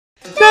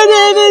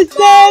is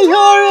Niall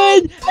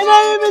Horan, and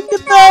I am in the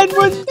band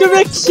One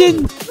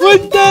Direction.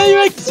 One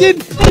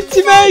Direction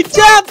into my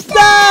japs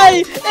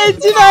eye!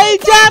 Into my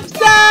japs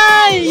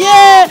eye!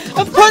 Yeah!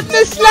 I'm putting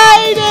a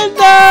slide in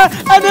there,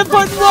 and I'm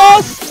putting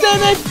wasps in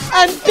it,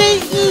 and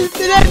beetles,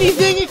 and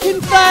anything you can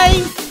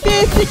find.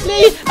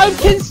 Basically, I'm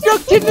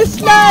constructing a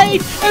slide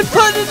and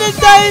putting it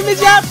down my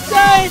japs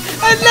eye,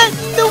 and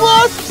letting the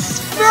wasps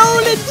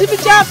roll into my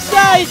japs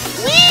eye.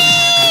 Wee!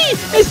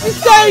 It's the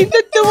sound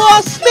that the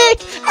wasps make,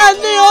 and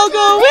they all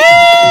go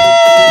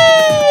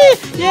wee!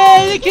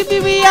 Yeah, look at the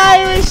wee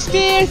Irish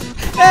face.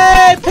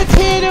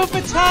 Potato.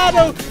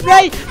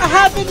 Right, I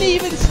haven't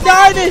even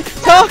started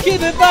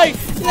talking about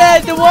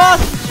the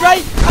wasps.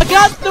 Right, I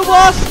got the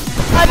wasps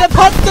and I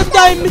put them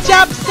down my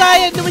japs eye,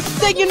 and they were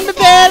singing the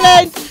bell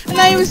in, and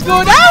I was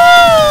going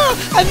ah,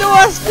 and the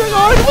wasps were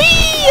going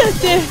wee as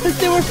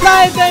they were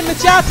flying down my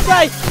japs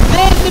eye.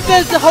 Then they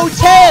built a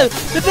hotel.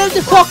 They built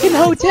a fucking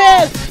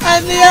hotel,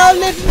 and they all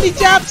lived in the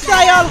japs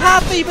eye all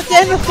happy. But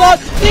then I thought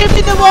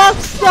maybe the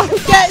wasps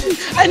weren't getting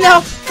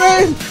enough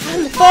fun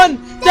and fun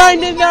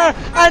down in there,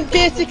 and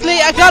basically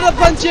I got a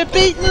bunch of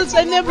beetles,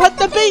 and then put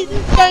the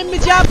beetles down my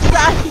japs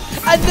eye,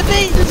 and the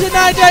beetles are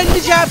now down my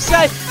japs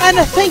eye, and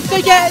I think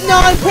they're getting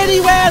on pretty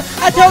well.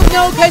 I don't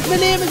know, cause my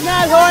name is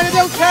Niall Horan. I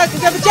don't care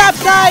cause I have a japs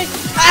eye,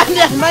 and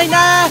my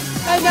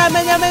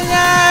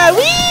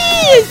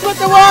wee is what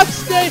the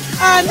wasps do,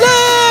 and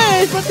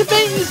la is what the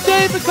beetles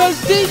do, because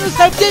beetles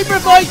have deeper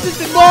voices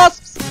than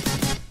wasps.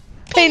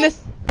 Penis.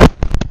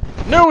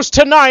 News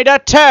tonight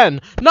at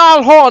 10.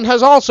 Niall Horan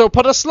has also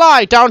put a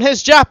slide down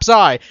his japs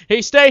eye.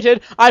 He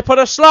stated, I put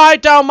a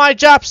slide down my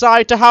japs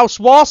eye to house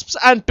wasps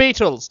and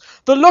beetles.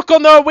 The look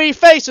on their wee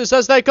faces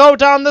as they go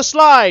down the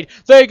slide.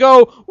 They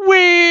go,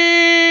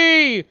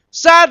 wee!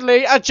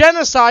 Sadly, a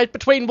genocide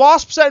between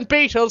wasps and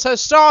beetles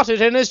has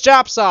started in his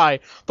japs eye.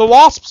 The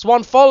wasps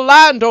want full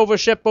land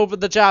ownership over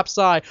the japs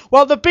eye,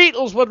 while the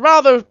beetles would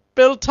rather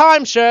build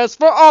timeshares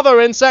for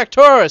other insect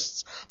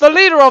tourists. The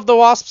leader of the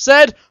wasps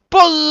said,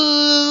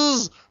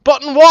 buzz!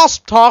 But in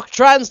wasp talk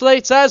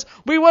translates as,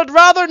 we would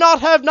rather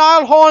not have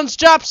Niall Horan's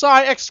japs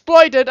eye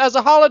exploited as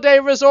a holiday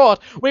resort.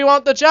 We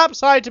want the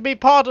japs eye to be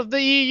part of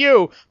the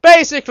EU.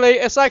 Basically,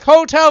 it's like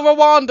Hotel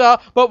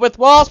Rwanda, but with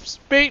wasps,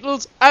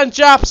 beetles, and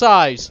japs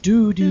eyes.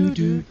 I'm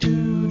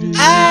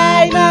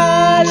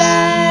all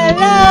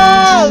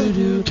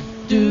alone,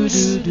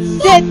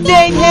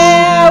 sitting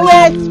here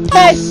with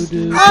piss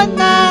on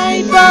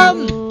my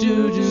bum.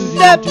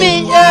 The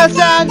beetles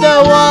and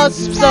the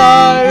wasps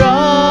are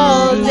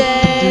all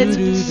dead.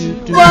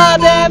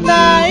 What am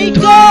I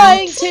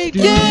going to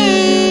do?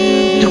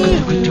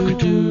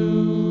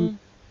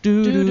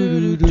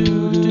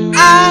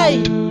 I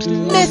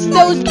miss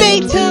those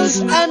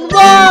beetles and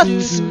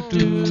wasps.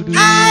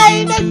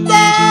 I miss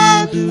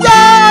them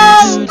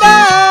so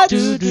much.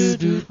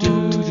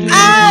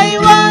 I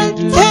want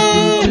to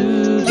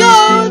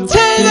go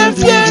to the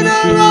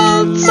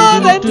funeral,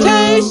 but I'm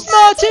too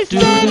small to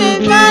fit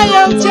in my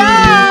own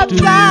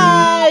japs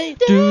eye.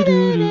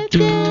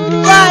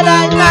 What I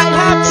might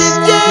have to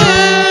do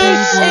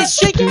is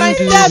shake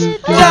myself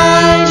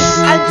down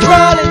and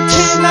crawl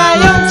into my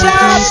own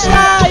japs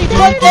eye.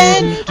 But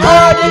in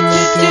order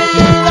to do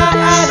that,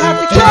 I'd have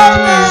to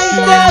clone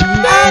myself,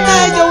 and I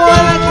don't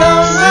wanna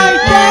clone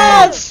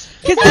myself,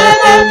 cause then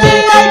I'd be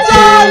like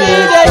Dolly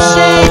the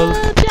sheep.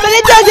 But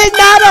it doesn't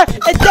matter,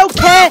 it's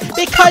okay,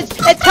 because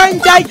it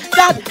turns out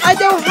that I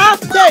don't have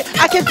to.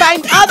 I can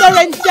find other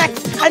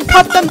insects and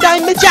put them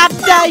down my japs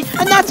eye,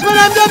 and that's what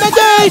I'm gonna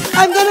do.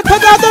 I'm gonna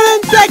put other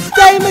insects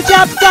down my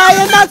japs eye,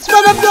 and that's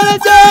what I'm gonna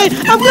do.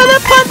 I'm gonna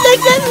put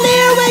like little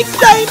earwigs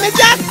down my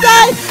japs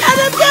eye, and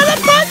I'm gonna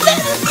put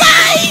little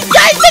flies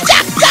down my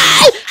japs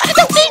eye. I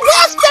don't need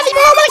wasps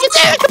anymore. What I can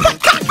do, I can put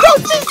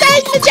cockroaches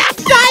down my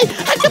japs eye.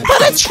 I can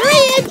put a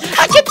tree in.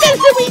 I can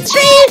build a wee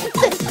tree.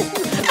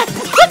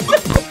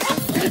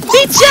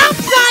 The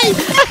japs eye!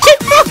 I can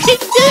fucking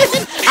do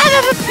it! I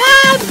have a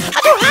plan! I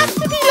don't have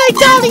to be like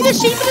Dolly the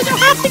sheep, and I don't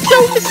have to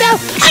clone myself!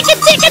 I can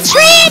take a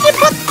tree and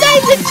put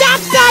down the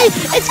japs eye!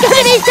 It's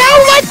gonna be so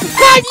much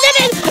fun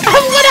living!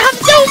 I'm gonna have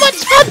so much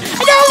fun!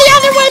 And all the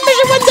other members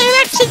of One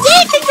Direction,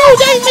 they can go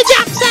down the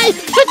japs eye,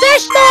 but they're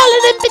small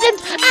and impotent,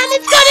 and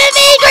it's gonna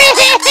be great!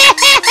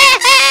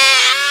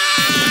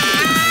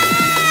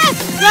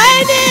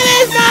 My name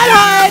is Niall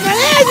Horan! My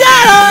name is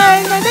Niall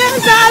Horan! My name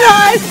is Niall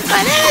Horan!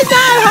 My name is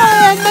Niall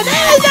Horan! My name is Niall Horan! My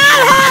name is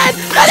Niall Horan!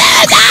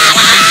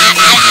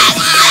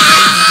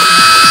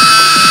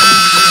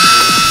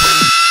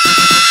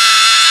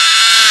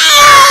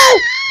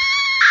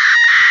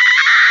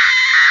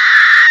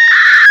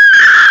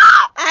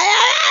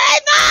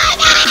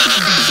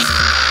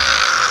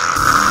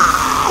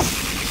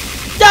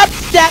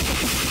 Dubstep!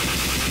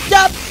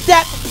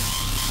 Dubstep!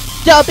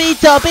 Dubby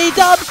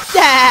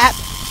dubstep!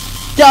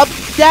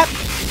 Dubstep!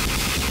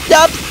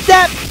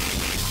 Dubstep!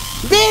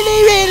 Really,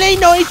 really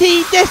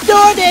noisy,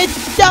 distorted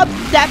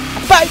dubstep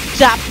about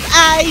japs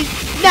eyes.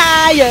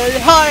 Niall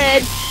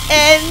Horan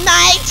in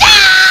my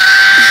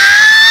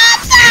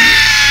japs eye!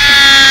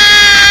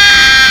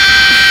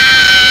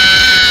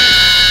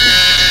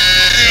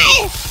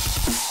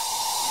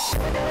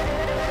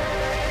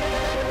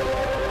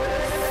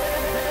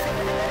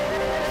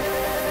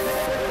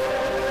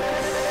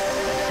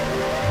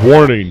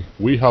 Warning,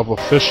 we have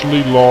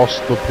officially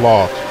lost the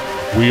plot.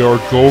 We are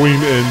going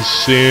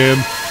insane.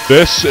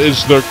 This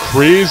is the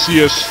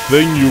craziest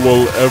thing you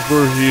will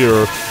ever hear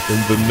in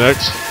the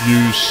next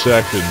few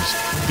seconds.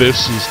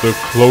 This is the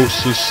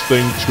closest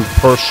thing to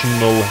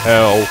personal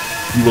hell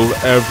you will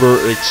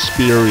ever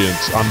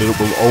experience, and it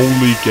will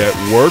only get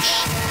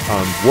worse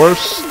and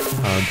worse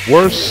and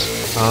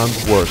worse and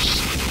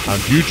worse.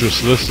 And you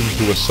just listened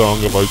to a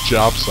song about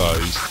japs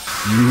eyes.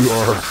 You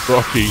are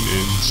fucking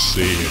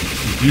insane.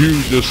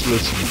 You just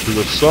listened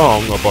to a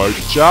song about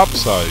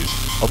japs eyes.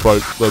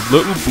 About the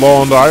little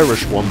blonde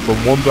Irish one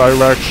from One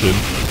Direction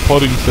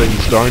putting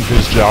things down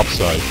his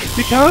japs eye.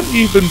 You can't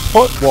even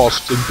put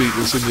wasps and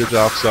beetles in your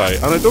japs eye,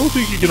 and I don't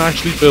think you can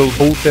actually build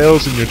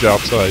hotels in your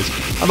japs eyes.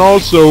 And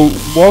also,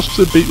 wasps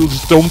and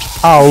beetles don't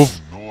have...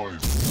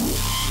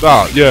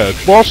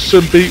 wasps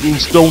and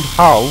beetles don't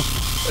have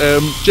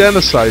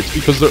genocides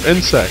because they're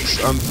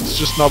insects, and it's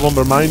just not on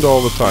their mind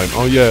all the time.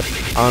 Oh yeah,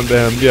 and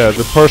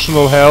the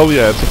personal hell,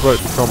 yeah, it's about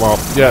to come up.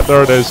 Yeah,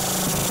 there it is.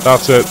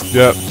 That's it,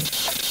 yeah.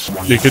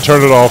 You can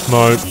turn it off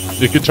now.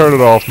 You can turn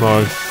it off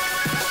now.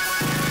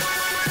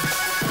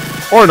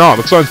 Or not,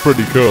 it sounds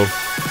pretty cool.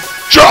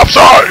 Japs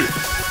eye!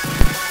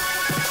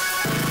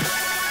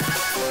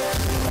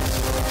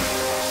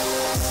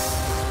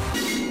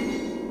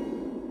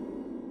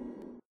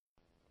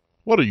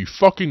 What, are you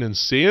fucking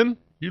insane?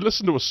 You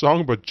listen to a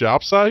song about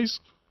japs eyes?